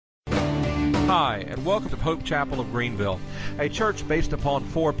Hi, and welcome to Hope Chapel of Greenville, a church based upon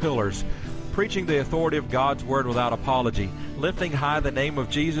 4 pillars: preaching the authority of God's Word without apology, lifting high the name of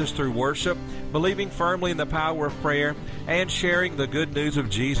Jesus through worship, believing firmly in the power of prayer, and sharing the good news of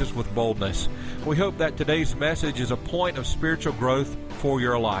Jesus with boldness. We hope that today's message is a point of spiritual growth for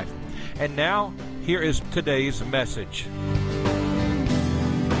your life. And now, here is today's message.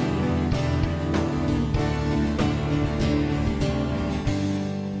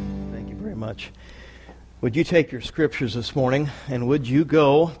 Much. Would you take your scriptures this morning and would you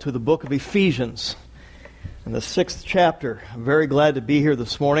go to the book of Ephesians in the 6th chapter? I'm very glad to be here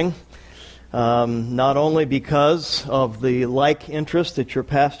this morning, not only because of the like interest that your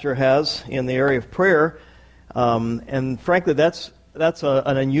pastor has in the area of prayer, and frankly that's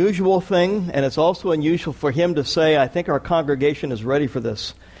an unusual thing, and it's also unusual for him to say, I think our congregation is ready for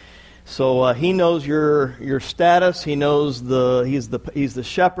this. So he knows your status. He knows he's the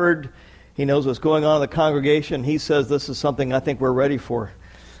shepherd. He knows what's going on in the congregation. He says this is something I think we're ready for.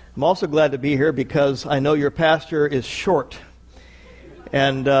 I'm also glad to be here because I know your pastor is short.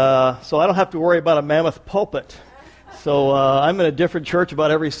 And so I don't have to worry about a mammoth pulpit. So I'm in a different church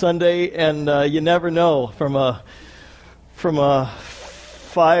about every Sunday, and you never know. From a 5'6",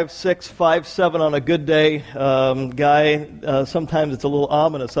 5'7" on a good day guy, sometimes it's a little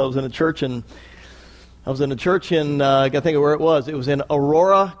ominous. I was in a church in I can't think of where it was. It was in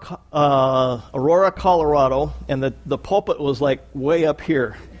Aurora, Colorado, and the pulpit was like way up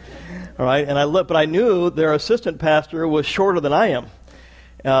here. All right, and but I knew their assistant pastor was shorter than I am,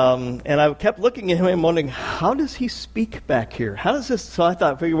 and I kept looking at him and wondering, how does he speak back here? How does this? So I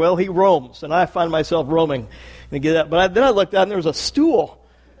thought, well, he roams, and I find myself roaming. And get that. But then I looked out, and there was a stool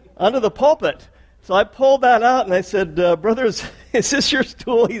under the pulpit. So I pulled that out and I said, brothers, is this your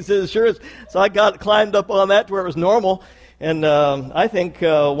stool? He says, sure is. So I climbed up on that to where it was normal. And I think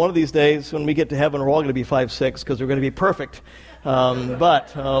one of these days when we get to heaven, we're all going to be 5'6" because we're going to be perfect.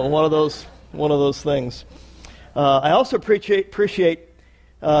 But one of those things. I also appreciate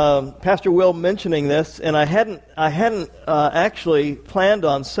Pastor Will mentioning this, and I hadn't actually planned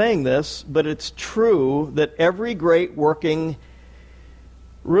on saying this, but it's true that every great working,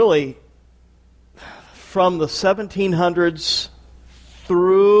 really, from the 1700s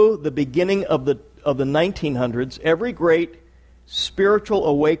through the beginning of the 1900s, every great spiritual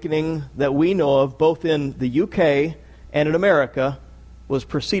awakening that we know of, both in the UK and in America, was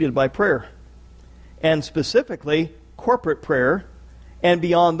preceded by prayer. And specifically, corporate prayer. And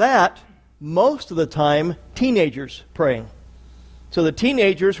beyond that, most of the time, teenagers praying. So the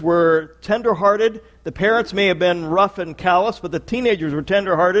teenagers were tender-hearted. The parents may have been rough and callous, but the teenagers were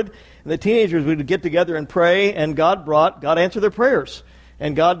tender-hearted. And the teenagers would get together and pray, and God answered their prayers.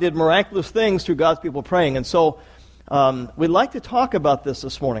 And God did miraculous things through God's people praying. And so we'd like to talk about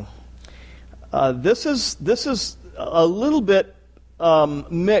this morning. This is a little bit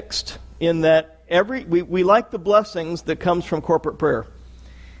mixed in that we like the blessings that comes from corporate prayer.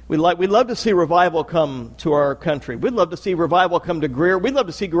 We'd love to see revival come to our country. We'd love to see revival come to Greer. We'd love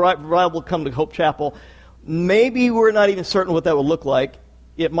to see revival come to Hope Chapel. Maybe we're not even certain what that would look like.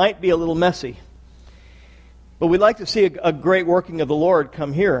 It might be a little messy. But we'd like to see a great working of the Lord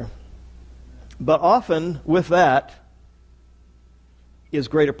come here. But often with that is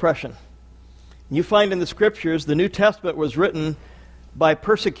great oppression. You find in the Scriptures, the New Testament was written by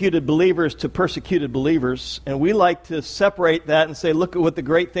persecuted believers to persecuted believers, and we like to separate that and say, look at what the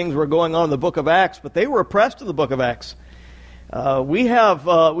great things were going on in the book of Acts, but they were oppressed in the book of Acts. We have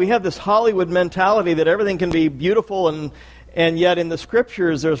this Hollywood mentality that everything can be beautiful, and yet in the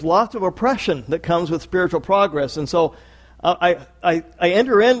Scriptures there's lots of oppression that comes with spiritual progress. And so I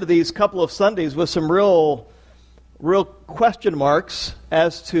enter into these couple of Sundays with some real question marks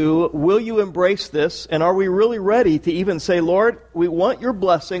as to, will you embrace this, and are we really ready to even say, Lord, we want your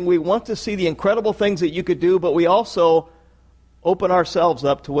blessing, we want to see the incredible things that you could do, but we also open ourselves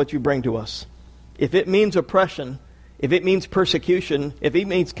up to what you bring to us. If it means oppression, if it means persecution, if it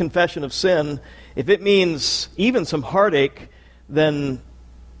means confession of sin, if it means even some heartache, then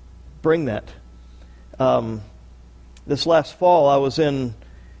bring that. This last fall I was in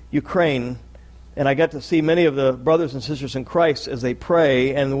Ukraine, and I got to see many of the brothers and sisters in Christ as they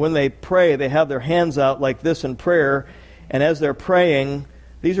pray. And when they pray, they have their hands out like this in prayer. And as they're praying,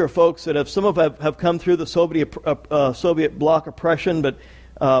 these are folks that some have come through the Soviet bloc oppression, but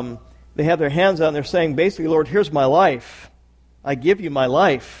they have their hands out and they're saying, basically, Lord, here's my life. I give you my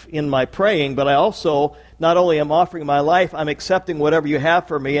life in my praying, but I also not only am offering my life, I'm accepting whatever you have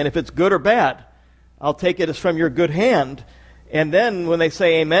for me. And if it's good or bad, I'll take it as from your good hand. And then when they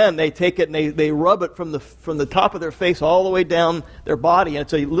say amen, they take it and they rub it from the top of their face all the way down their body. And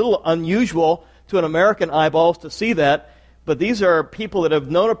it's a little unusual to an American eyeballs to see that. But these are people that have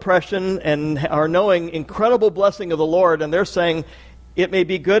known oppression and are knowing incredible blessing of the Lord. And they're saying, it may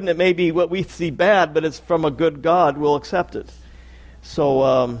be good and it may be what we see bad, but it's from a good God. We'll accept it.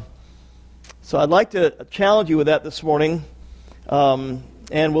 So I'd like to challenge you with that this morning. And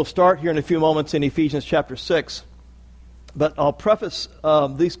we'll start here in a few moments in Ephesians chapter 6. But I'll preface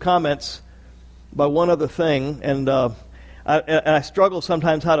these comments by one other thing, and I struggle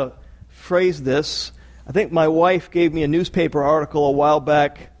sometimes how to phrase this. I think my wife gave me a newspaper article a while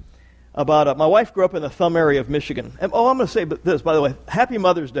back about my wife grew up in the Thumb area of Michigan. And, I'm going to say this, by the way. Happy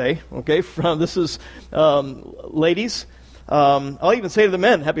Mother's Day. Okay, this is ladies. I'll even say to the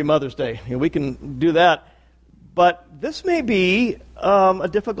men, Happy Mother's Day. We can do that. But this may be a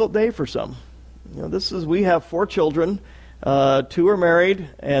difficult day for some. We have 4 children. 2 are married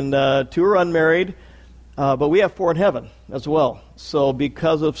and 2 are unmarried, but we have 4 in heaven as well. So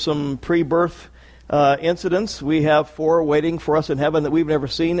because of some pre-birth incidents, we have 4 waiting for us in heaven that we've never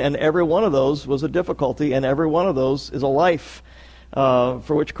seen, and every one of those was a difficulty, and every one of those is a life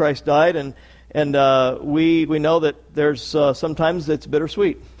for which Christ died. And we know that there's sometimes it's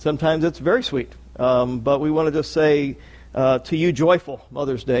bittersweet, sometimes it's very sweet. But we want to just say to you, joyful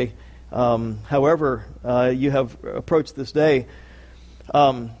Mother's Day. However you have approached this day.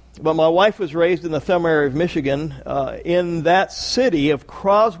 But my wife was raised in the Thumb area of Michigan, in that city of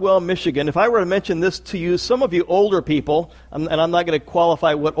Croswell, Michigan. If I were to mention this to you, some of you older people, and I'm not going to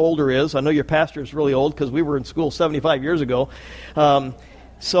qualify what older is. I know your pastor is really old because we were in school 75 years ago.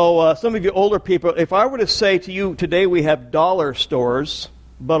 So some of you older people, if I were to say to you, today we have dollar stores,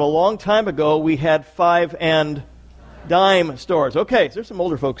 but a long time ago we had 5 and dime stores. Okay, so there's some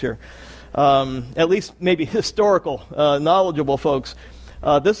older folks here. At least maybe historical, knowledgeable folks.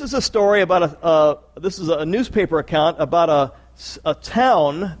 This is a story about this is a newspaper account about a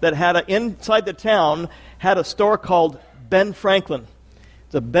town that had inside the town had a store called Ben Franklin.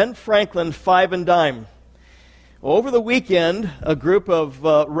 It's a Ben Franklin 5 and dime. Over the weekend, a group of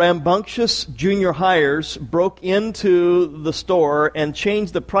rambunctious junior hires broke into the store and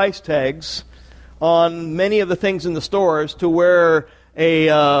changed the price tags on many of the things in the stores to where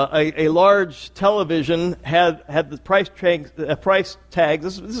a large television had the price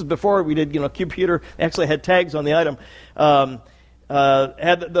tags. This is before we did computer actually had tags on the item.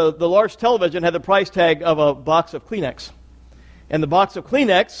 Had the large television had the price tag of a box of Kleenex, and the box of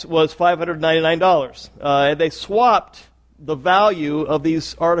Kleenex was $599. They swapped the value of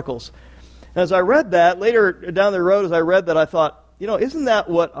these articles. And as I read that later down the road, I thought, isn't that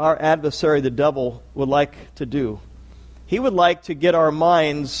what our adversary, the devil, would like to do? He would like to get our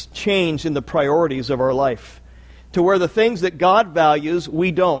minds changed in the priorities of our life, to where the things that God values,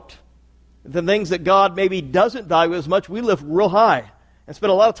 we don't. The things that God maybe doesn't value as much, we lift real high and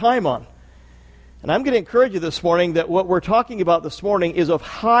spend a lot of time on. And I'm going to encourage you this morning that what we're talking about this morning is of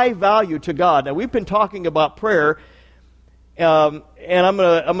high value to God. Now, we've been talking about prayer, and I'm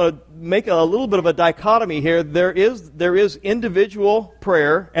going to make a little bit of a dichotomy here. There is individual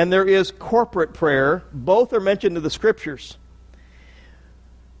prayer and there is corporate prayer. Both are mentioned in the Scriptures.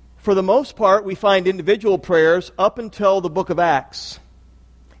 For the most part, we find individual prayers up until the book of Acts.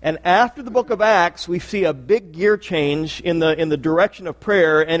 And after the book of Acts, we see a big gear change in the direction of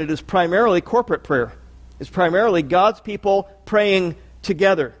prayer, and it is primarily corporate prayer. It's primarily God's people praying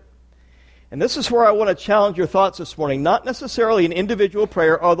together. And this is where I want to challenge your thoughts this morning. Not necessarily in individual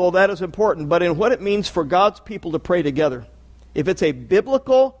prayer, although that is important, but in what it means for God's people to pray together. If it's a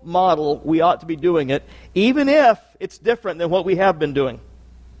biblical model, we ought to be doing it, even if it's different than what we have been doing.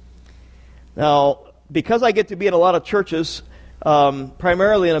 Now, because I get to be in a lot of churches,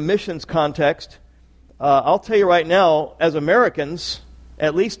 primarily in a missions context, I'll tell you right now, as Americans,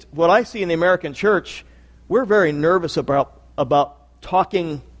 at least what I see in the American church, we're very nervous about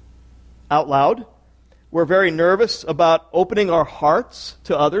talking out loud. We're very nervous about opening our hearts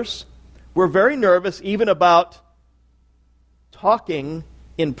to others. We're very nervous even about talking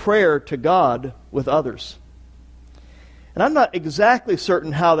in prayer to God with others. And I'm not exactly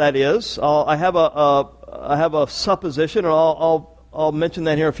certain how that is. I have a supposition, and I'll mention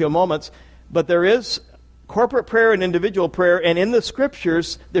that here in a few moments. But there is corporate prayer and individual prayer, and in the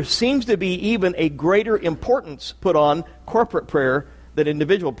Scriptures, there seems to be even a greater importance put on corporate prayer than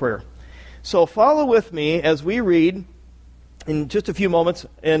individual prayer. So follow with me as we read in just a few moments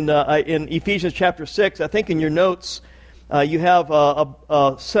in Ephesians chapter 6. I think in your notes you have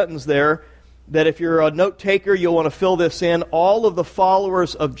a sentence there that if you're a note taker, you'll want to fill this in. All of the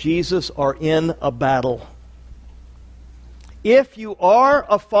followers of Jesus are in a battle. If you are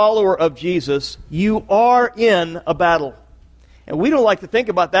a follower of Jesus, you are in a battle. And we don't like to think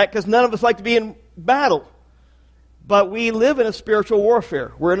about that because none of us like to be in battle. But we live in a spiritual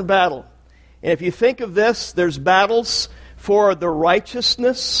warfare. We're in a battle. And if you think of this, there's battles for the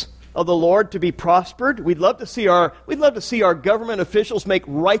righteousness of the Lord to be prospered. We'd love to see our government officials make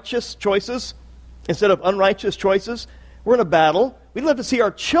righteous choices instead of unrighteous choices. We're in a battle. We'd love to see our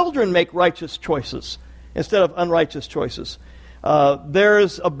children make righteous choices instead of unrighteous choices.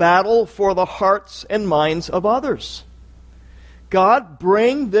 There's a battle for the hearts and minds of others. God,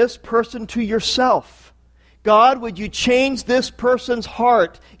 bring this person to yourself. God, would you change this person's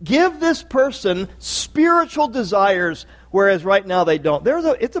heart? Give this person spiritual desires, whereas right now they don't.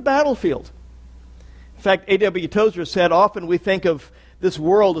 It's a battlefield. In fact, A.W. Tozer said, often we think of this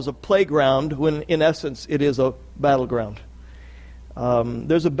world as a playground when in essence it is a battleground.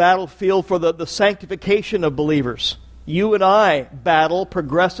 There's a battlefield for the sanctification of believers. You and I battle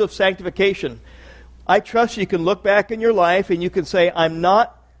progressive sanctification. I trust you can look back in your life and you can say, I'm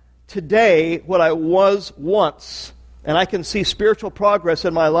not today what I was once. And I can see spiritual progress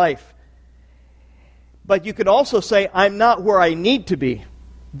in my life. But you can also say, I'm not where I need to be.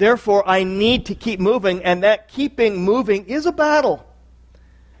 Therefore, I need to keep moving. And that keeping moving is a battle.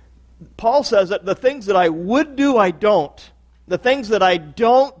 Paul says that the things that I would do, I don't. The things that I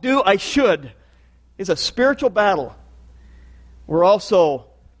don't do, I should. It's a spiritual battle. We're also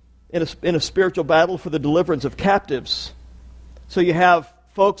in a spiritual battle for the deliverance of captives. So you have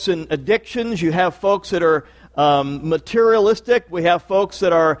folks in addictions, you have folks that are materialistic, we have folks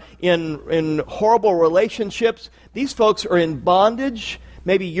that are in horrible relationships. These folks are in bondage.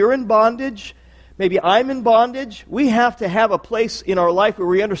 Maybe you're in bondage. Maybe I'm in bondage. We have to have a place in our life where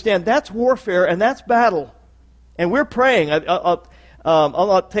we understand that's warfare and that's battle. And we're praying. I'll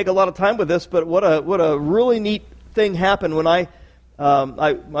not take a lot of time with this, but what a really neat thing happened when my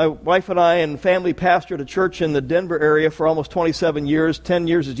wife and I and family pastored a church in the Denver area for almost 27 years, 10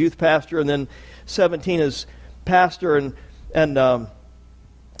 years as youth pastor, and then 17 as pastor, and a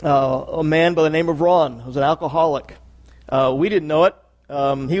man by the name of Ron, who was an alcoholic. We didn't know it.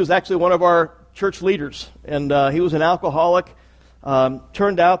 He was actually one of our church leaders, and he was an alcoholic.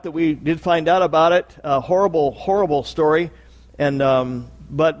 Turned out that we did find out about it. Horrible, horrible story. And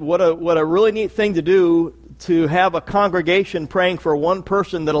but what a really neat thing to do, to have a congregation praying for one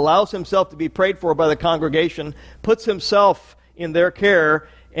person that allows himself to be prayed for by the congregation, puts himself in their care,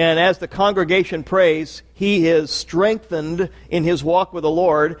 and as the congregation prays, he is strengthened in his walk with the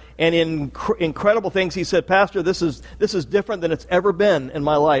Lord. And in incredible things, he said, Pastor, this is different than it's ever been in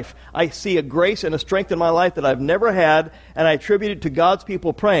my life. I see a grace and a strength in my life that I've never had, and I attribute it to God's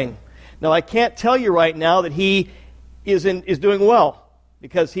people praying. Now, I can't tell you right now that he is doing well,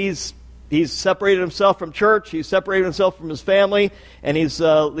 because he's separated himself from church, he's separated himself from his family, and he's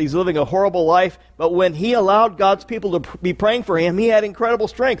living a horrible life. But when he allowed God's people to be praying for him, he had incredible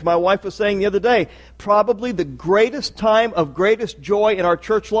strength. My wife was saying the other day, probably the greatest time of greatest joy in our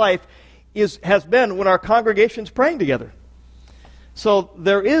church life has been when our congregation's praying together. So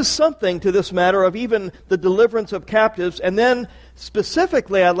there is something to this matter of even the deliverance of captives. And then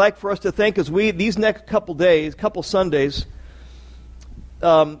specifically, I'd like for us to think, as these next couple Sundays,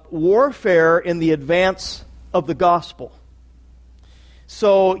 warfare in the advance of the gospel.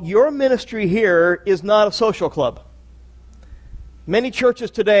 So your ministry here is not a social club. Many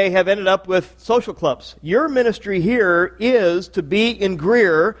churches today have ended up with social clubs. Your ministry here is to be in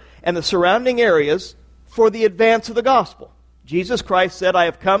Greer and the surrounding areas for the advance of the gospel. Jesus Christ said, I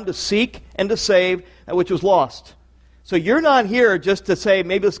have come to seek and to save that which was lost. So you're not here just to say,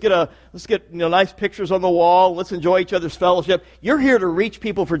 maybe let's get nice pictures on the wall, let's enjoy each other's fellowship. You're here to reach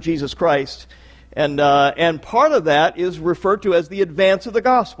people for Jesus Christ. And part of that is referred to as the advance of the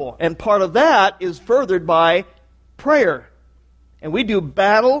gospel. And part of that is furthered by prayer. And we do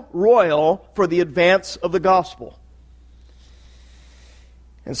battle royal for the advance of the gospel.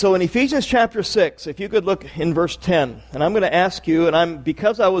 And so in Ephesians chapter 6, if you could look in verse 10, and I'm going to ask you, and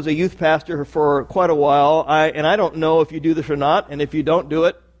because I was a youth pastor for quite a while, and I don't know if you do this or not, and if you don't do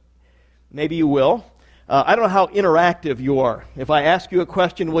it, maybe you will. I don't know how interactive you are. If I ask you a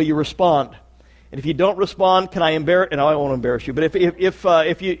question, will you respond? And if you don't respond, can I embarrass? And I won't embarrass you. But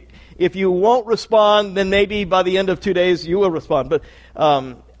if you won't respond, then maybe by the end of 2 days you will respond. But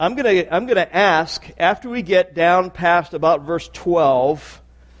I'm gonna ask, after we get down past about verse 12.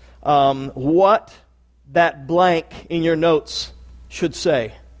 What that blank in your notes should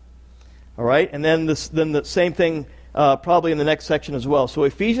say. All right? And then the same thing probably in the next section as well. So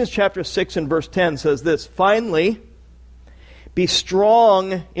Ephesians chapter 6 and verse 10 says this, Finally, be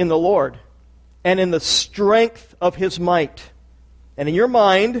strong in the Lord and in the strength of His might. And in your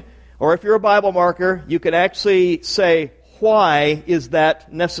mind, or if you're a Bible marker, you can actually say, why is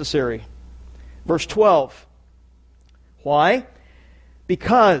that necessary? Verse 12. Why?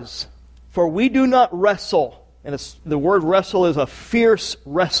 Because, for we do not wrestle, and the word wrestle is a fierce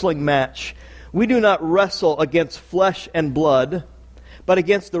wrestling match. We do not wrestle against flesh and blood, but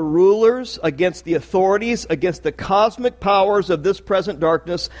against the rulers, against the authorities, against the cosmic powers of this present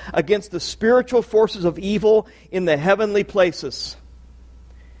darkness, against the spiritual forces of evil in the heavenly places.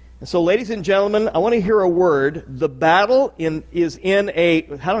 And so, ladies and gentlemen, I want to hear a word. The battle is in a...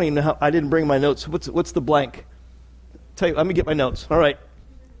 I don't even know how... I didn't bring my notes. What's the blank? Let me get my notes. All right.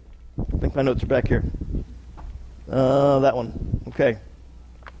 I think my notes are back here. That one. Okay.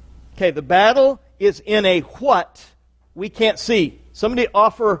 Okay, the battle is in a what we can't see. Somebody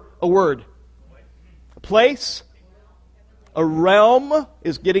offer a word. A place. A realm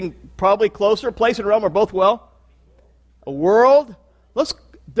is getting probably closer. Place and realm are both well. A world.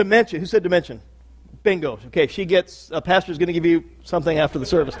 Dimension. Who said dimension? Bingo. Okay, she gets... A pastor's going to give you something after the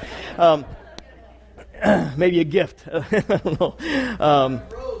service. Maybe a gift. I don't know.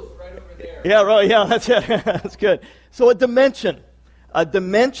 Rose right over there. Yeah, that's it. That's good. So a dimension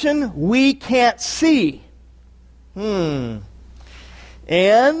we can't see. And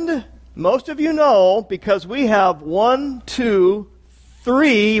most of you know, because we have 1, 2,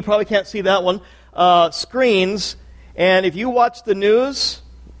 3, you probably can't see that one, screens. And if you watch the news,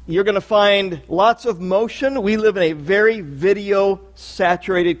 you're going to find lots of motion. We live in a very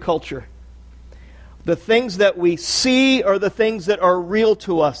video-saturated culture. The things that we see are the things that are real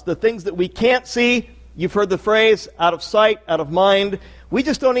to us. The things that we can't see, you've heard the phrase, out of sight, out of mind. We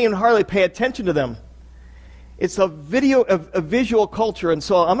just don't even hardly pay attention to them. It's a visual culture, and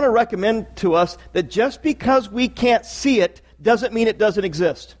so I'm going to recommend to us that just because we can't see it doesn't mean it doesn't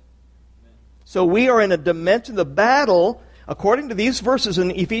exist. So we are in a dimension, the battle, according to these verses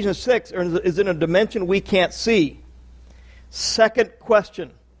in Ephesians 6, is in a dimension we can't see. Second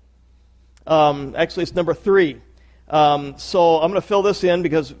question. Actually, it's number 3. So I'm going to fill this in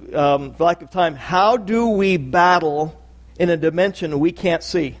because, for lack of time, how do we battle in a dimension we can't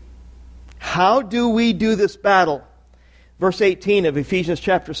see? How do we do this battle? Verse 18 of Ephesians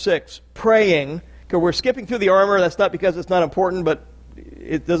chapter 6, praying. Okay, we're skipping through the armor. That's not because it's not important, but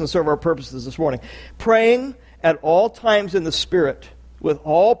it doesn't serve our purposes this morning. Praying at all times in the Spirit, with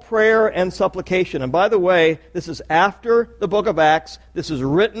all prayer and supplication. And by the way, this is after the book of Acts. This is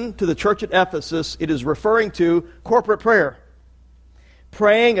written to the church at Ephesus. It is referring to corporate prayer.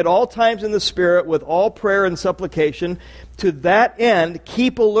 Praying at all times in the Spirit, with all prayer and supplication. To that end,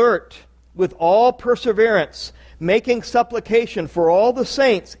 keep alert with all perseverance, making supplication for all the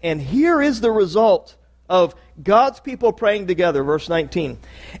saints. And here is the result of God's people praying together. Verse 19.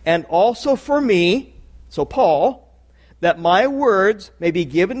 And also for me, so Paul, that my words may be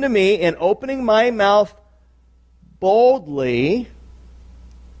given to me in opening my mouth boldly.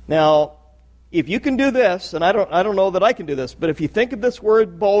 Now, if you can do this, and I don't know that I can do this, but if you think of this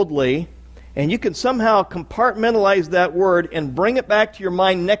word boldly, and you can somehow compartmentalize that word and bring it back to your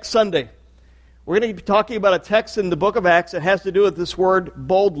mind next Sunday. We're going to be talking about a text in the book of Acts that has to do with this word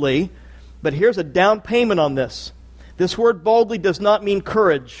boldly, but here's a down payment on this. This word boldly does not mean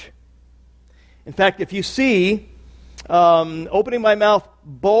courage. In fact, if you see, opening my mouth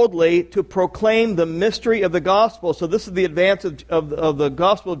boldly to proclaim the mystery of the gospel. So this is the advance of the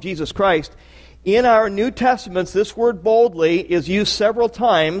gospel of Jesus Christ. In our New Testaments, this word boldly is used several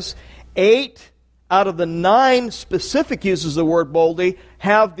times. 8 out of the 9 specific uses of the word boldly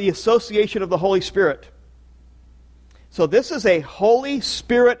have the association of the Holy Spirit. So this is a Holy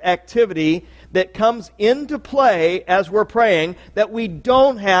Spirit activity that comes into play as we're praying that we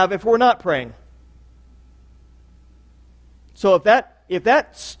don't have if we're not praying. So if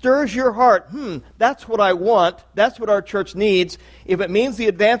that stirs your heart, that's what I want, that's what our church needs. If it means the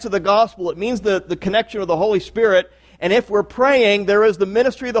advance of the gospel, it means the connection of the Holy Spirit, and if we're praying, there is the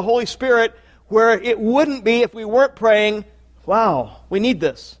ministry of the Holy Spirit where it wouldn't be if we weren't praying. Wow, we need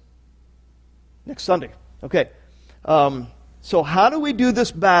this. Next Sunday. Okay. So how do we do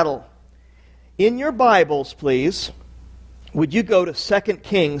this battle? In your Bibles, please, would you go to 2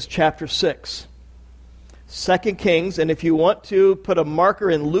 Kings chapter 6. 2 Kings, and if you want to put a marker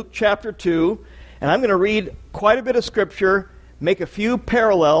in Luke chapter 2, and I'm going to read quite a bit of Scripture, make a few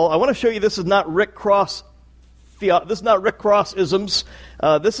parallel. I want to show you this is not Rick Cross. This is not Rick Cross-isms.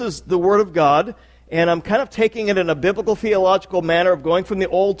 This is the Word of God, and I'm kind of taking it in a biblical theological manner of going from the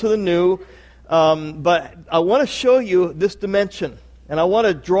old to the new. But I want to show you this dimension, and I want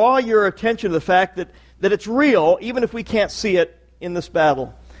to draw your attention to the fact that it's real, even if we can't see it in this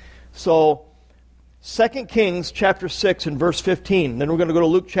battle. So, 2 Kings chapter 6 and verse 15. Then we're going to go to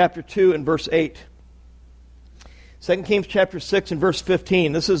Luke chapter 2 and verse 8. 2 Kings chapter 6 and verse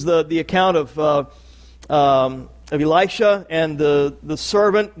 15. This is the account of Elisha and the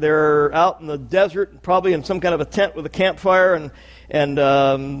servant. They're out in the desert, probably in some kind of a tent with a campfire, and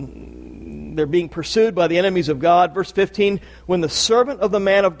they're being pursued by the enemies of God. Verse 15, when the servant of the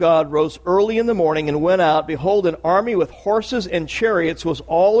man of God rose early in the morning and went out, behold, an army with horses and chariots was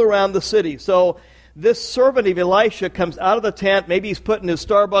all around the city. So this servant of Elisha comes out of the tent. Maybe he's putting his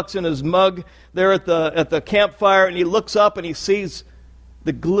Starbucks in his mug there at the campfire, and he looks up and he sees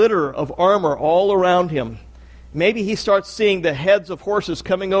the glitter of armor all around him. Maybe he starts seeing the heads of horses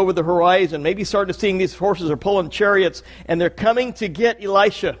coming over the horizon. Maybe he started seeing these horses are pulling chariots, and they're coming to get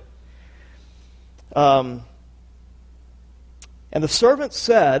Elisha. And the servant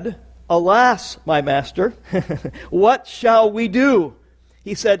said, "Alas, my master, what shall we do?"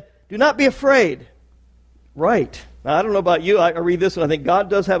 He said, "Do not be afraid." Right. Now, I don't know about you. I read this and I think God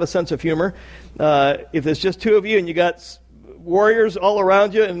does have a sense of humor. If there's just two of you and you got warriors all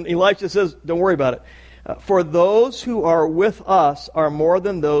around you, and Elisha says, don't worry about it. For those who are with us are more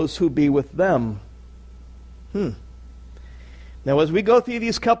than those who be with them. Now, as we go through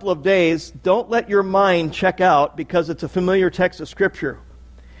these couple of days, don't let your mind check out because it's a familiar text of Scripture.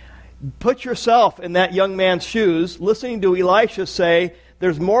 Put yourself in that young man's shoes, listening to Elisha say,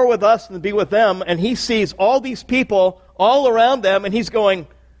 there's more with us than be with them, and he sees all these people all around them, and he's going,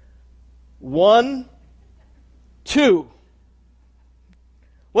 1, 2.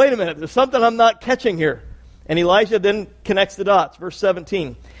 Wait a minute, there's something I'm not catching here. And Elijah then connects the dots. Verse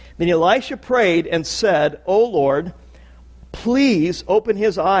 17. Then Elisha prayed and said, O Lord, please open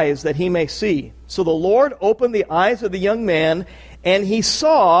his eyes that he may see. So the Lord opened the eyes of the young man, and he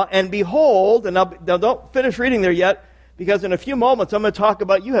saw, and behold, and now don't finish reading there yet, because in a few moments I'm going to talk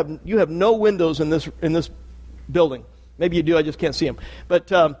about you have no windows in this building. Maybe you do, I just can't see them.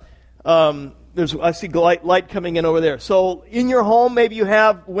 But I see light coming in over there. So in your home, maybe you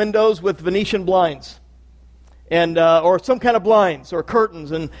have windows with Venetian blinds, and or some kind of blinds or curtains,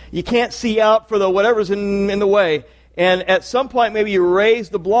 and you can't see out for the whatever's in the way. And at some point, maybe you raise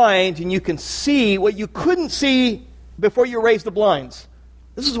the blinds, and you can see what you couldn't see before you raised the blinds.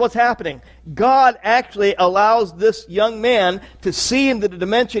 This is what's happening. God actually allows this young man to see into the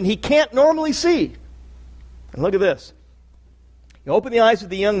dimension he can't normally see. And look at this. He opened the eyes of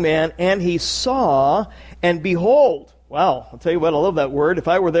the young man, and he saw, and behold. Wow, I'll tell you what, I love that word. If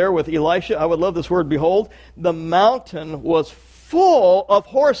I were there with Elisha, I would love this word, behold. The mountain was full of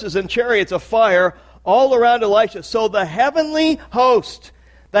horses and chariots of fire all around Elisha. So the heavenly host,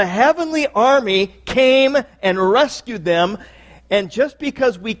 the heavenly army came and rescued them. And just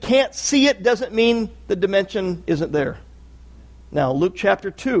because we can't see it doesn't mean the dimension isn't there. Now, Luke chapter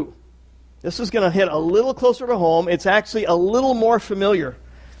 2. This is going to hit a little closer to home. It's actually a little more familiar.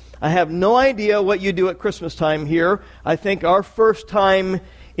 I have no idea what you do at Christmas time here. I think our first time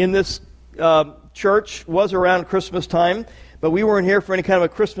in this church was around Christmas time, but we weren't here for any kind of a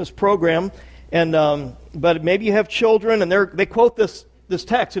Christmas program. And but maybe you have children, and they quote this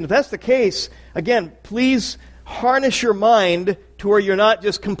text. And if that's the case, again, please harness your mind to where you're not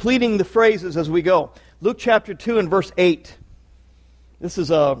just completing the phrases as we go. Luke chapter 2 and verse 8. This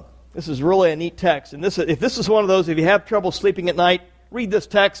is really a neat text. And if this is one of those, if you have trouble sleeping at night, read this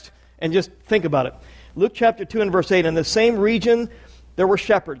text and just think about it. Luke chapter 2 and verse 8. In the same region there were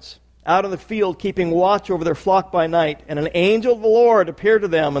shepherds out in the field keeping watch over their flock by night. And an angel of the Lord appeared to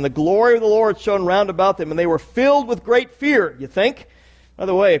them, and the glory of the Lord shone round about them, and they were filled with great fear. You think? By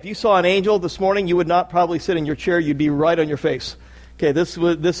the way, if you saw an angel this morning, you would not probably sit in your chair. You'd be right on your face. Okay, this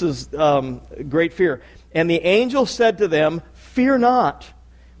is great fear. And the angel said to them, fear not.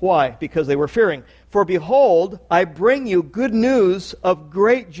 Why? Because they were fearing. For behold, I bring you good news of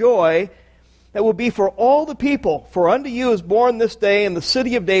great joy that will be for all the people. For unto you is born this day in the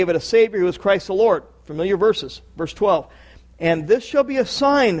city of David a Savior who is Christ the Lord. Familiar verses. Verse 12. And this shall be a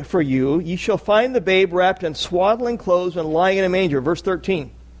sign for you. Ye shall find the babe wrapped in swaddling clothes and lying in a manger. Verse 13.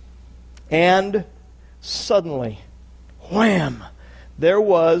 And suddenly, wham, there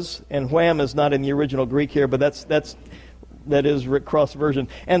was, and wham is not in the original Greek here, but that is Rick Cross version.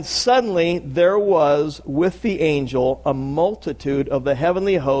 And suddenly there was with the angel a multitude of the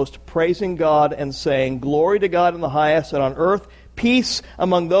heavenly host praising God and saying, Glory to God in the highest, and on earth peace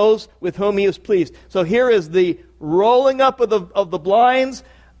among those with whom he is pleased. So here is the rolling up of the blinds,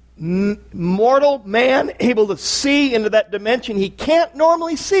 mortal man able to see into that dimension he can't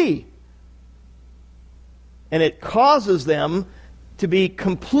normally see. And it causes them to be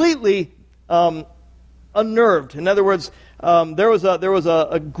completely unnerved. In other words, there was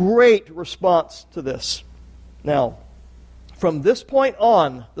a great response to this. Now, from this point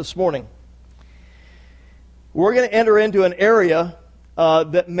on this morning, we're going to enter into an area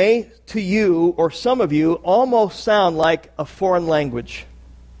that may, to you or some of you, almost sound like a foreign language.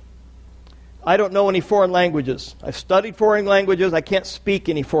 I don't know any foreign languages. I've studied foreign languages. I can't speak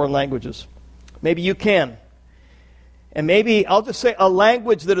any foreign languages. Maybe you can. And maybe, I'll just say, a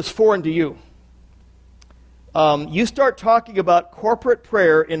language that is foreign to you. You start talking about corporate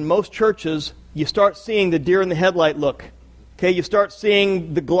prayer in most churches, you start seeing the deer in the headlight look. Okay, you start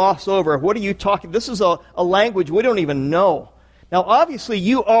seeing the gloss over. What are you talking? This is a language we don't even know. Now, obviously,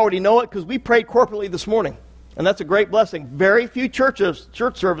 you already know it because we prayed corporately this morning. And that's a great blessing. Very few church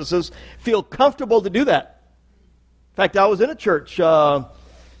services feel comfortable to do that. In fact, I was in a church. Let's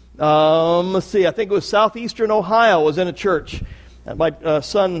see, I think it was southeastern Ohio. Was in a church. And my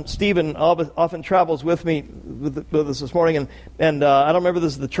son Stephen often travels with me with us this morning, and I don't remember if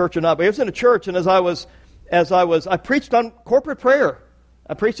this is the church or not, but he was in a church, and I preached on corporate prayer.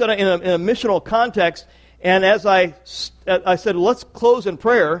 I preached on it in a missional context, and as I said, let's close in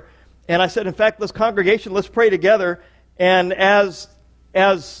prayer, and I said, in fact, let's congregation, let's pray together, and as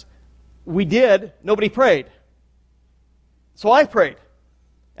we did, nobody prayed. So I prayed,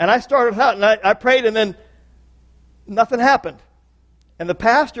 and I started out, and I prayed, and then nothing happened. And the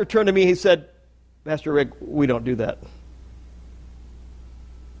pastor turned to me, he said, Pastor Rick, we don't do that.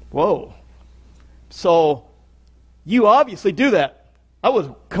 Whoa. So, you obviously do that. I was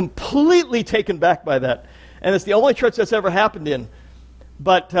completely taken back by that. And it's the only church that's ever happened in.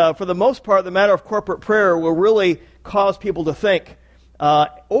 But for the most part, the matter of corporate prayer will really cause people to think.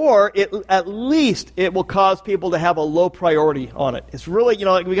 Or at least it will cause people to have a low priority on it. It's really,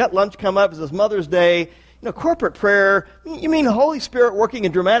 like we got lunch come up, it's this Mother's Day. Corporate prayer, you mean the Holy Spirit working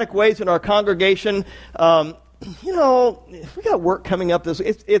in dramatic ways in our congregation? We got work coming up.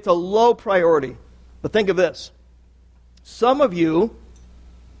 It's a low priority. But think of this. Some of you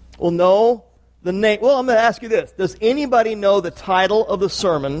will know the name. Well, I'm going to ask you this. Does anybody know the title of the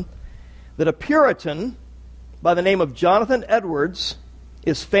sermon that a Puritan by the name of Jonathan Edwards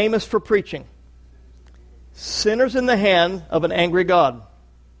is famous for preaching? Sinners in the Hand of an Angry God.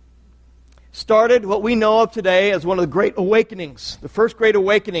 Started what we know of today as one of the great awakenings, the first great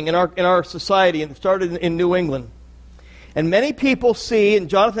awakening in our society, and started in New England. And many people see in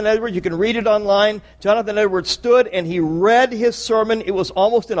Jonathan Edwards, you can read it online, Jonathan Edwards stood and he read his sermon. It was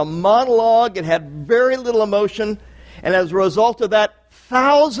almost in a monologue. It had very little emotion. And as a result of that,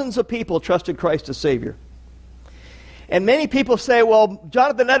 thousands of people trusted Christ as Savior. And many people say, well,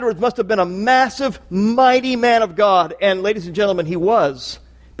 Jonathan Edwards must have been a massive, mighty man of God. And ladies and gentlemen, he was.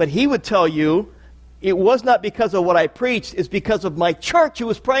 But he would tell you, it was not because of what I preached, it's because of my church who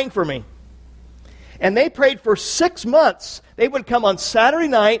was praying for me. And they prayed for 6 months. They would come on Saturday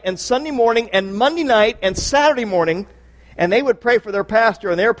night and Sunday morning and Monday night and Saturday morning, and they would pray for their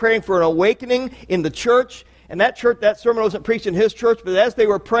pastor, and they were praying for an awakening in the church. And that sermon wasn't preached in his church, but as they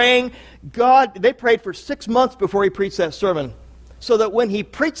were praying, they prayed for 6 months before he preached that sermon. So that when he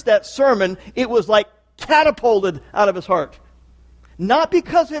preached that sermon, it was like catapulted out of his heart. Not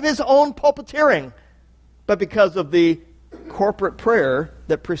because of his own pulpiteering, but because of the corporate prayer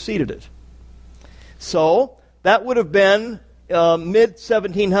that preceded it. So, that would have been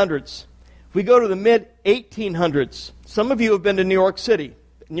mid-1700s. If we go to the mid-1800s, some of you have been to New York City.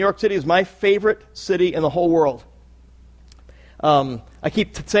 New York City is my favorite city in the whole world. I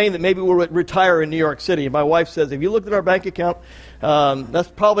keep saying that maybe we'll retire in New York City. My wife says, if you looked at our bank account, that's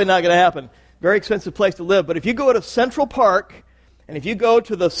probably not going to happen. Very expensive place to live. But if you go to Central Park, and if you go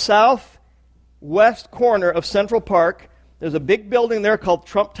to the southwest corner of Central Park, there's a big building there called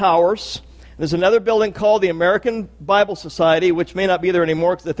Trump Towers. There's another building called the American Bible Society, which may not be there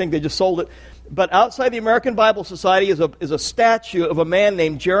anymore because I think they just sold it. But outside the American Bible Society is a statue of a man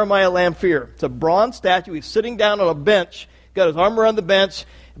named Jeremiah Lanphier. It's a bronze statue. He's sitting down on a bench, got his arm around the bench,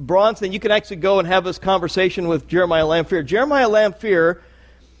 bronze, and you can actually go and have this conversation with Jeremiah Lanphier. Jeremiah Lanphier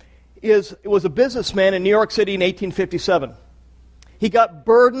was a businessman in New York City in 1857. He got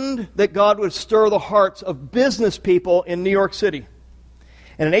burdened that God would stir the hearts of business people in New York City.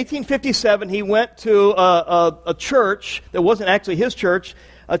 And in 1857, he went to a church that wasn't actually his church,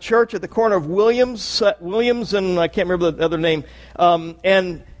 a church at the corner of Williams and I can't remember the other name,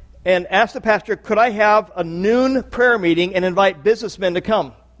 and asked the pastor, could I have a noon prayer meeting and invite businessmen to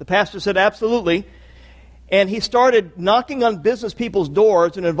come? The pastor said, absolutely. And he started knocking on business people's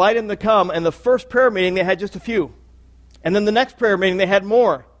doors and inviting them to come, and the first prayer meeting, they had just a few. And then the next prayer meeting, they had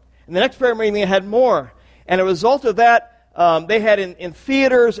more. And the next prayer meeting, they had more. And as a result of that, They had in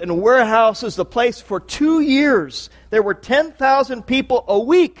theaters and warehouses the place for 2 years. There were 10,000 people a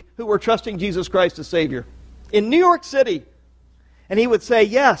week who were trusting Jesus Christ as Savior in New York City. And he would say,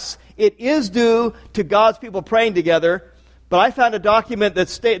 yes, it is due to God's people praying together. But I found a document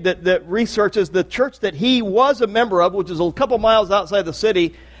that researches the church that he was a member of, which is a couple miles outside the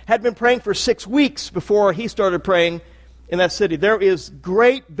city, had been praying for 6 weeks before he started praying in that city. There is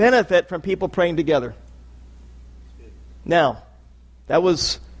great benefit from people praying together. Now, that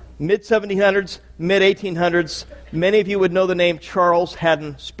was mid-1700s, mid-1800s. Many of you would know the name Charles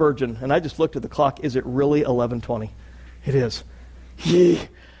Haddon Spurgeon. And I just looked at the clock. Is it really 11:20? It is.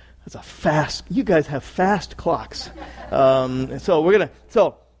 That's a fast. You guys have fast clocks. Last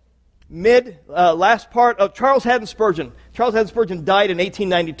part of Charles Haddon Spurgeon. Charles Haddon Spurgeon died in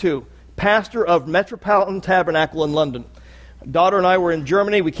 1892, pastor of Metropolitan Tabernacle in London. Daughter and I were in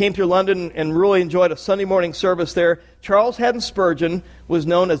Germany. We came through London and really enjoyed a Sunday morning service there. Charles Haddon Spurgeon was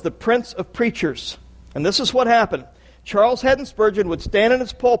known as the Prince of Preachers. And this is what happened. Charles Haddon Spurgeon would stand in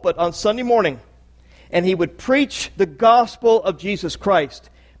his pulpit on Sunday morning, and he would preach the gospel of Jesus Christ.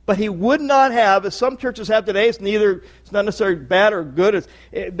 But he would not have, as some churches have today, it's not necessarily bad or good.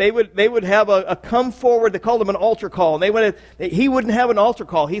 They would have a come forward. They called them an altar call, and he wouldn't have an altar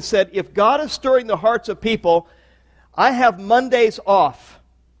call. He said, if God is stirring the hearts of people, I have Mondays off.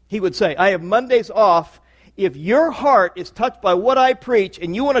 He would say, I have Mondays off. If your heart is touched by what I preach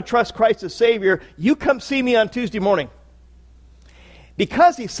and you want to trust Christ as Savior, you come see me on Tuesday morning.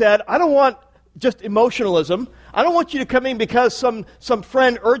 Because he said, I don't want just emotionalism. I don't want you to come in because some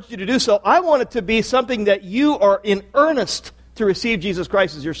friend urged you to do so. I want it to be something that you are in earnest to receive Jesus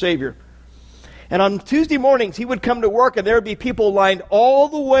Christ as your Savior. And on Tuesday mornings, he would come to work, and there would be people lined all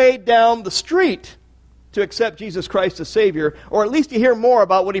the way down the street to accept Jesus Christ as Savior, or at least to hear more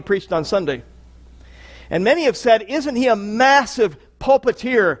about what he preached on Sunday. And many have said, isn't he a massive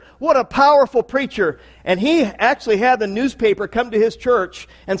pulpiteer? What a powerful preacher. And he actually had the newspaper come to his church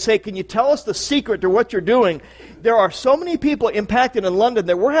and say, can you tell us the secret to what you're doing? There are so many people impacted in London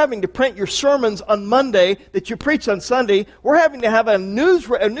that we're having to print your sermons on Monday that you preach on Sunday. We're having to have a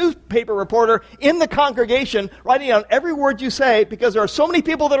newspaper reporter in the congregation writing down every word you say because there are so many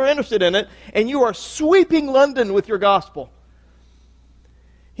people that are interested in it, and you are sweeping London with your gospel.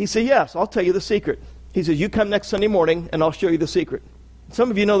 He said, yes, I'll tell you the secret. He says, you come next Sunday morning and I'll show you the secret. Some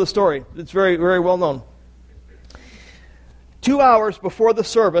of you know the story. It's very, very well known. 2 hours before the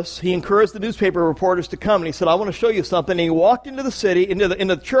service, he encouraged the newspaper reporters to come, and he said, I want to show you something. And he walked into the city, into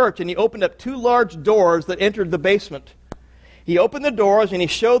the church, and he opened up 2 large doors that entered the basement. He opened the doors and he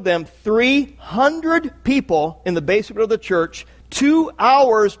showed them 300 people in the basement of the church 2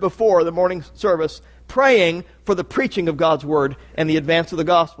 hours before the morning service, praying for the preaching of God's word and the advance of the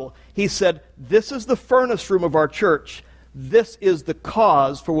gospel. He said, this is the furnace room of our church. This is the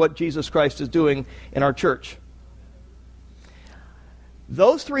cause for what Jesus Christ is doing in our church.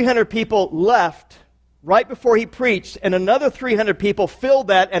 Those 300 people left right before he preached, and another 300 people filled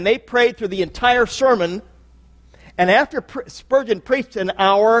that, and they prayed through the entire sermon. And after Spurgeon preached an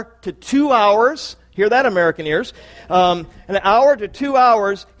hour to 2 hours, hear that, American ears, an hour to 2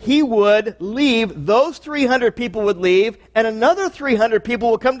 hours, he would leave. Those 300 people would leave, and another 300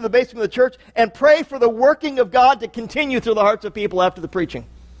 people would come to the basement of the church and pray for the working of God to continue through the hearts of people after the preaching.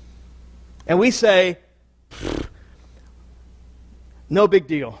 And we say, no big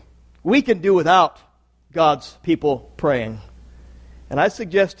deal. We can do without God's people praying. And I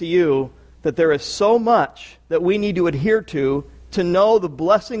suggest to you that there is so much that we need to adhere to know the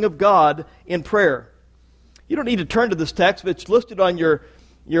blessing of God in prayer. You don't need to turn to this text, but it's listed on your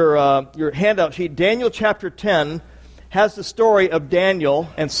handout sheet. Daniel chapter 10 has the story of Daniel,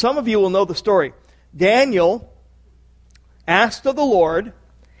 and some of you will know the story. Daniel asked of the Lord,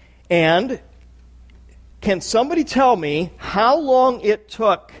 and can somebody tell me how long it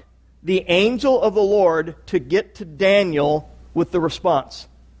took the angel of the Lord to get to Daniel with the response?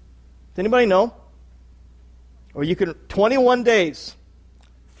 Does anybody know? Or you can, 21 days,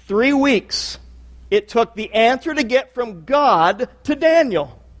 3 weeks, it took the answer to get from God to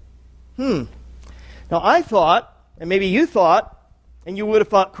Daniel. Now I thought, and maybe you thought, and you would have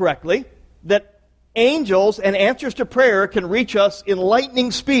thought correctly, that angels and answers to prayer can reach us in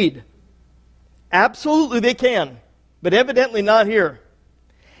lightning speed. Absolutely they can, but evidently not here.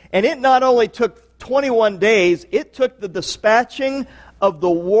 And it not only took 21 days, it took the dispatching of the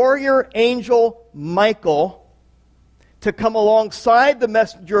warrior angel Michael to come alongside the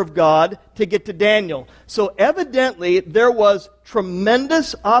messenger of God to get to Daniel. So evidently there was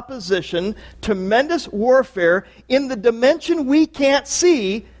tremendous opposition, tremendous warfare in the dimension we can't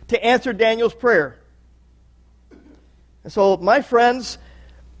see to answer Daniel's prayer. And so, my friends,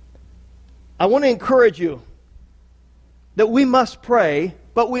 I want to encourage you that we must pray,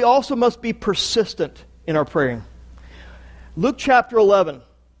 but we also must be persistent in our praying. Luke chapter 11.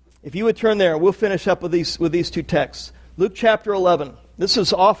 If you would turn there, we'll finish up with these two texts. Luke chapter 11. This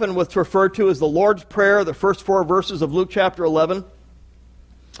is often what's referred to as the Lord's Prayer, the first 4 verses of Luke chapter 11.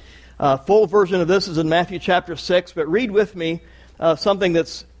 Full version of this is in Matthew chapter 6, but read with me something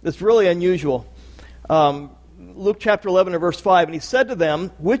that's really unusual. Luke chapter 11 and verse 5, and he said to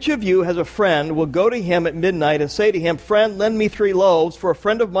them, which of you has a friend will go to him at midnight and say to him, friend, lend me 3 loaves, for a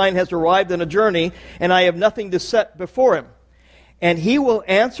friend of mine has arrived on a journey, and I have nothing to set before him. And he will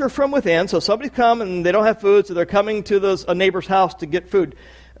answer from within. So somebody's come and they don't have food, so they're coming to a neighbor's house to get food.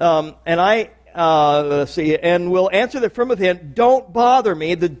 And will answer from within, don't bother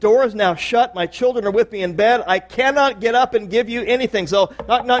me. The door is now shut. My children are with me in bed. I cannot get up and give you anything. So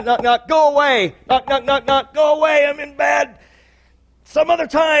knock, knock, knock, knock, go away. Knock, knock, knock, knock, go away. I'm in bed. Some other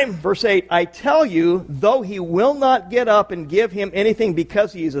time. Verse 8, I tell you, though he will not get up and give him anything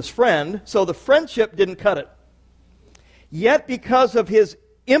because he is his friend, so the friendship didn't cut it. Yet because of his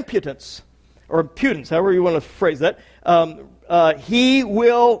impudence, or impudence, however you want to phrase that, he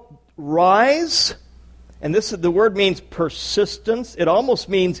will rise, and the word means persistence. It almost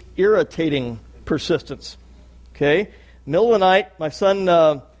means irritating persistence. Okay? Middle of the night, my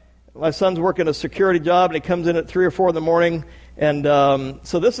son's working a security job, and he comes in at 3 or 4 in the morning, and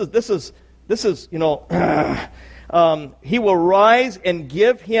so this is he will rise and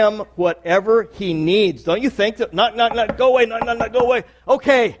give him whatever he needs. Don't you think that? Not go away, not go away.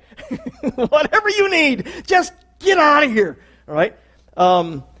 Okay, whatever you need, just get out of here. All right.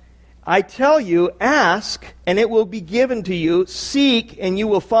 I tell you, ask and it will be given to you. Seek and you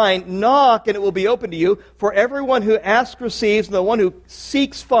will find. Knock and it will be open to you. For everyone who asks receives, and the one who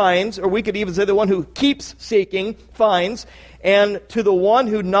seeks finds, or we could even say the one who keeps seeking finds. And to the one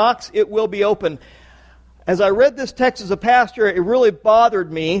who knocks, it will be open. As I read this text as a pastor, it really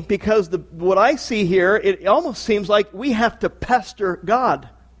bothered me because what I see here, it almost seems like we have to pester God.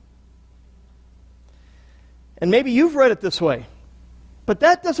 And maybe you've read it this way, but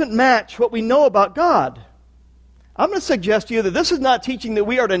that doesn't match what we know about God. I'm going to suggest to you that this is not teaching that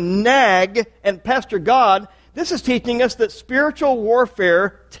we are to nag and pester God. This is teaching us that spiritual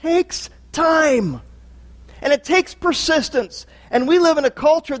warfare takes time, and it takes persistence. And we live in a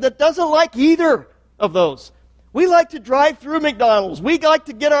culture that doesn't like either of those. We like to drive through McDonald's. We like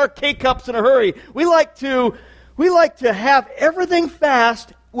to get our K-Cups in a hurry. We like to have everything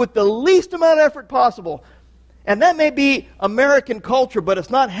fast with the least amount of effort possible. And that may be American culture, but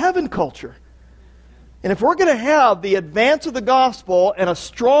it's not heaven culture. And if we're going to have the advance of the gospel and a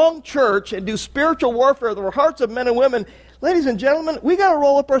strong church and do spiritual warfare in the hearts of men and women, ladies and gentlemen, we got to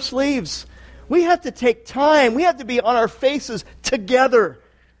roll up our sleeves. We have to take time. We have to be on our faces together.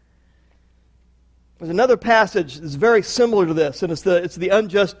 There's another passage that's very similar to this, and it's the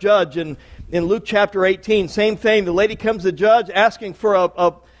unjust judge in Luke chapter 18. Same thing. The lady comes to the judge asking for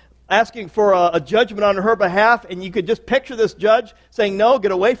a judgment on her behalf, and you could just picture this judge saying, no,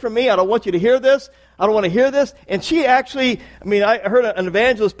 get away from me. I don't want you to hear this. I don't want to hear this. And she actually, I heard an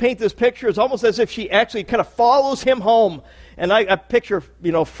evangelist paint this picture. It's almost as if she actually kind of follows him home. And I picture,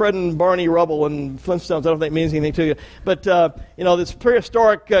 Fred and Barney Rubble and Flintstones. I don't think it means anything to you. But, this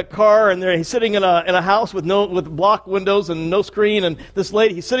prehistoric car, and he's sitting in a house with block windows and no screen. And this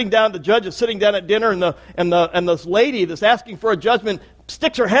lady, the judge is sitting down at dinner, and this lady that's asking for a judgment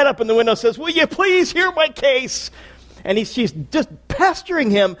sticks her head up in the window and says, will you please hear my case? And she's just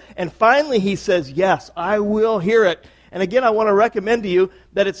pestering him. And finally he says, yes, I will hear it. And again, I want to recommend to you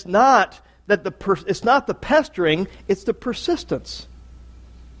that it's not the pestering, it's the persistence.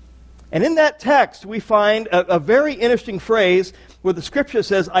 And in that text, we find a very interesting phrase where the Scripture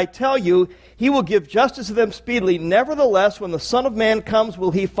says, I tell you, he will give justice to them speedily. Nevertheless, when the Son of Man comes,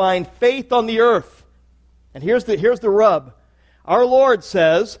 will he find faith on the earth? And here's the rub. Our Lord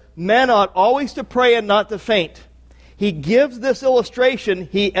says, men ought always to pray and not to faint. He gives this illustration.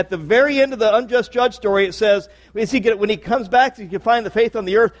 At the very end of the unjust judge story, it says, when he comes back, he can find the faith on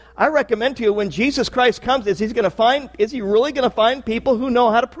the earth. I recommend to you, when Jesus Christ comes, is he really going to find people who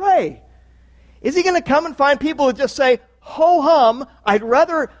know how to pray? Is he going to come and find people who just say, ho-hum, I'd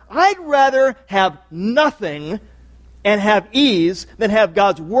rather have nothing and have ease than have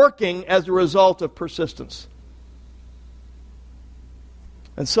God's working as a result of persistence?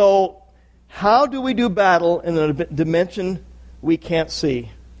 And so, how do we do battle in a dimension we can't see?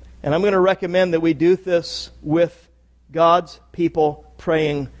 And I'm going to recommend that we do this with God's people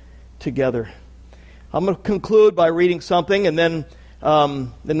praying together. I'm going to conclude by reading something, and then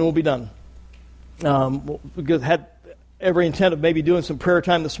we'll be done. Because every intent of maybe doing some prayer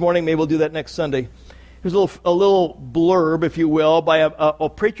time this morning. Maybe we'll do that next Sunday. Here's a little blurb, if you will, by a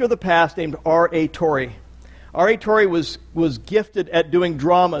preacher of the past named R.A. Torrey. R.A. Torrey was gifted at doing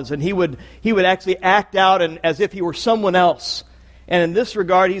dramas, and he would actually act out as if he were someone else. And in this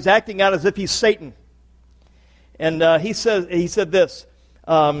regard, he's acting out as if he's Satan. And he said this.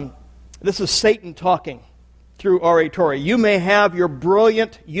 This is Satan talking through R.A. Torrey. You may have your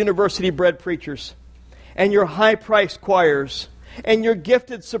brilliant university-bred preachers and your high-priced choirs and your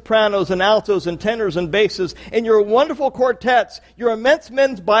gifted sopranos and altos and tenors and basses and your wonderful quartets, your immense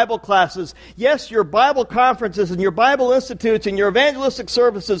men's Bible classes, yes, your Bible conferences and your Bible institutes and your evangelistic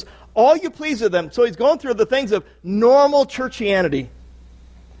services, all you please of them. So he's going through the things of normal churchianity.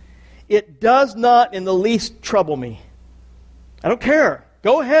 It does not in the least trouble me. I don't care.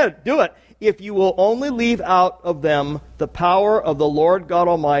 Go ahead, do it. If you will only leave out of them the power of the Lord God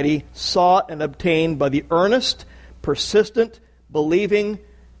Almighty, sought and obtained by the earnest, persistent, believing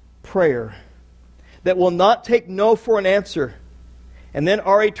prayer that will not take no for an answer. And then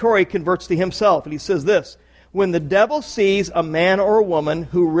R.A. Torrey converts to himself, and he says this: when the devil sees a man or a woman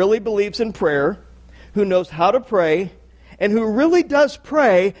who really believes in prayer, who knows how to pray, and who really does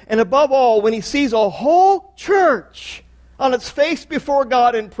pray, and above all, when he sees a whole church on its face before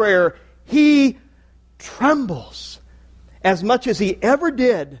God in prayer, he trembles as much as he ever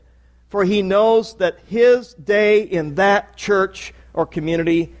did, for he knows that his day in that church or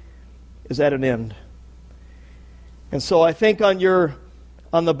community is at an end. And so I think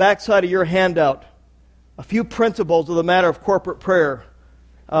on the backside of your handout, a few principles of the matter of corporate prayer.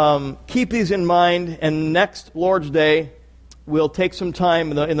 Keep these in mind, and next Lord's Day, we'll take some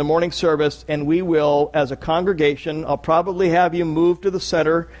time in the morning service, and we will, as a congregation, I'll probably have you move to the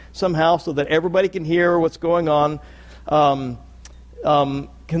center somehow so that everybody can hear what's going on.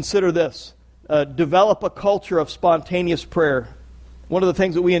 Consider this. Develop a culture of spontaneous prayer. One of the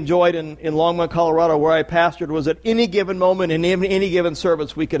things that we enjoyed in Longmont, Colorado, where I pastored, was at any given moment in any given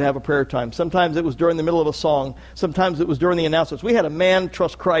service, we could have a prayer time. Sometimes it was during the middle of a song. Sometimes it was during the announcements. We had a man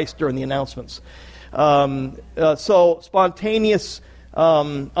trust Christ during the announcements. So spontaneous,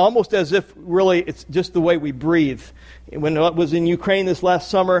 almost as if really it's just the way we breathe. When I was in Ukraine this last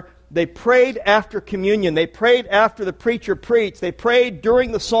summer, they prayed after communion. They prayed after the preacher preached. They prayed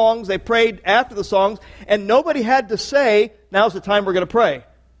during the songs. They prayed after the songs. And nobody had to say, now's the time we're going to pray.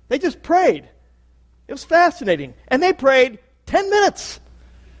 They just prayed. It was fascinating. And they prayed 10 minutes,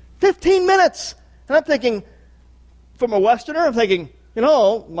 15 minutes. And I'm thinking, from a Westerner, I'm thinking,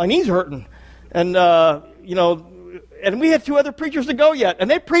 my knees are hurting. And, and we had two other preachers to go yet.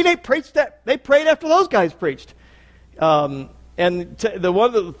 And they prayed after those guys preached. And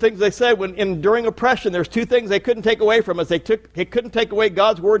one of the things they said during oppression, there's two things they couldn't take away from us. They couldn't take away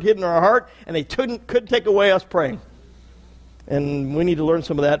God's word hidden in our heart, and they couldn't take away us praying. And we need to learn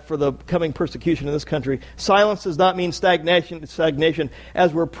some of that for the coming persecution in this country. Silence does not mean stagnation.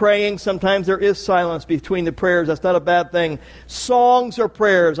 As we're praying, sometimes there is silence between the prayers. That's not a bad thing. Songs are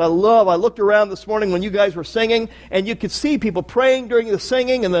prayers. I looked around this morning when you guys were singing, and you could see people praying during the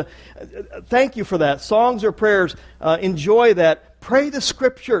singing. And thank you for that. Songs are prayers. Enjoy that. Pray the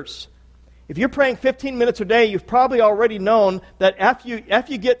Scriptures. If you're praying 15 minutes a day, you've probably already known that after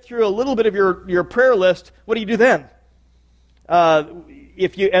you get through a little bit of your prayer list, what do you do then? As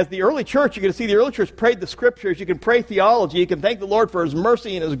the early church, you're going to see the early church prayed the Scriptures. You can pray theology. You can thank the Lord for His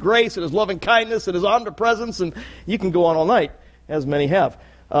mercy and His grace and His loving kindness and His omnipresence, and you can go on all night, as many have.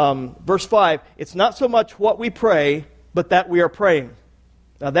 Verse 5, it's not so much what we pray, but that we are praying.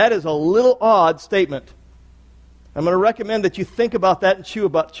 Now that is a little odd statement. I'm going to recommend that you think about that and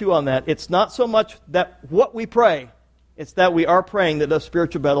chew on that. It's not so much that what we pray, it's that we are praying that does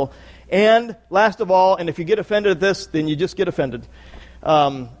spiritual battle. And last of all, and if you get offended at this, then you just get offended.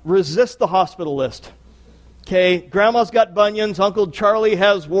 Resist the hospital list. Okay, Grandma's got bunions, Uncle Charlie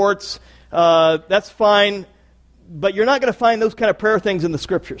has warts. That's fine, but you're not going to find those kind of prayer things in the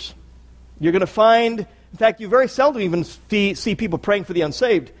Scriptures. You're going to find, in fact, you very seldom even see people praying for the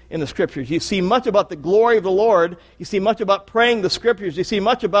unsaved in the Scriptures. You see much about the glory of the Lord. You see much about praying the Scriptures. You see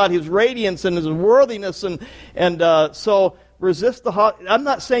much about His radiance and His worthiness, and so. Resist I'm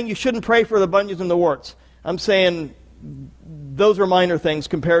not saying you shouldn't pray for the bunions and the warts. I'm saying those are minor things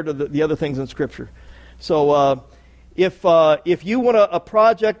compared to the other things in Scripture. So if you want a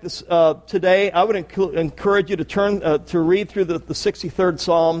project today, I would encourage you to turn to read through the 63rd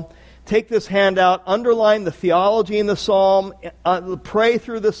Psalm. Take this handout, underline the theology in the Psalm, pray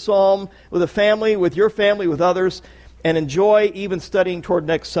through this Psalm with a family, with your family, with others, and enjoy even studying toward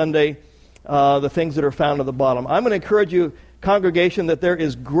next Sunday the things that are found at the bottom. I'm going to encourage you congregation, that there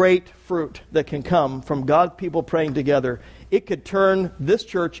is great fruit that can come from God's people praying together. It could turn this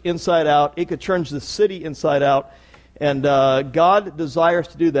church inside out. It could turn the city inside out. And God desires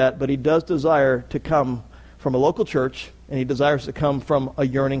to do that, but He does desire to come from a local church, and He desires to come from a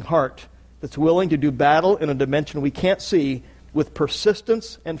yearning heart that's willing to do battle in a dimension we can't see with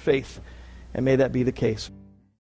persistence and faith. And may that be the case.